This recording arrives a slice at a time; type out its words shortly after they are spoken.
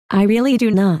I really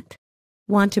do not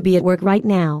want to be at work right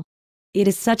now. It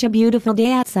is such a beautiful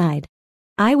day outside.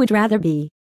 I would rather be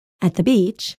at the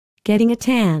beach, getting a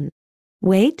tan.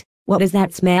 Wait, what is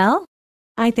that smell?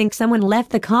 I think someone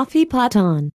left the coffee pot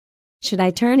on. Should I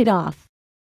turn it off?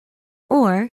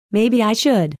 Or, maybe I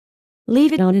should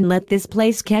leave it on and let this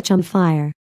place catch on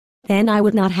fire. Then I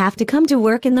would not have to come to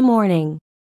work in the morning.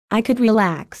 I could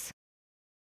relax.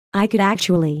 I could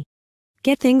actually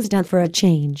get things done for a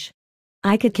change.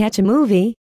 I could catch a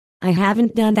movie. I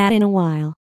haven't done that in a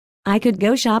while. I could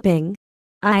go shopping.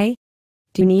 I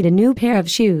do need a new pair of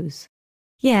shoes.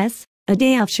 Yes, a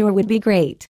day off sure would be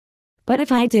great. But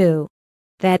if I do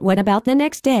that, what about the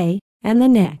next day, and the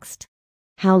next?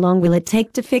 How long will it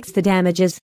take to fix the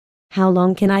damages? How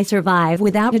long can I survive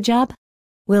without a job?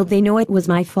 Will they know it was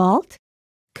my fault?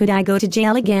 Could I go to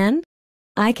jail again?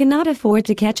 I cannot afford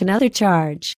to catch another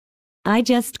charge. I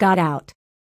just got out.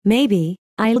 Maybe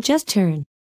I'll just turn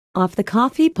off the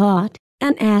coffee pot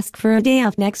and ask for a day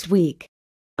off next week.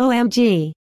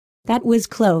 OMG. That was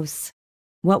close.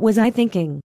 What was I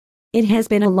thinking? It has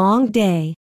been a long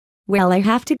day. Well, I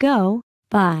have to go.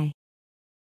 Bye.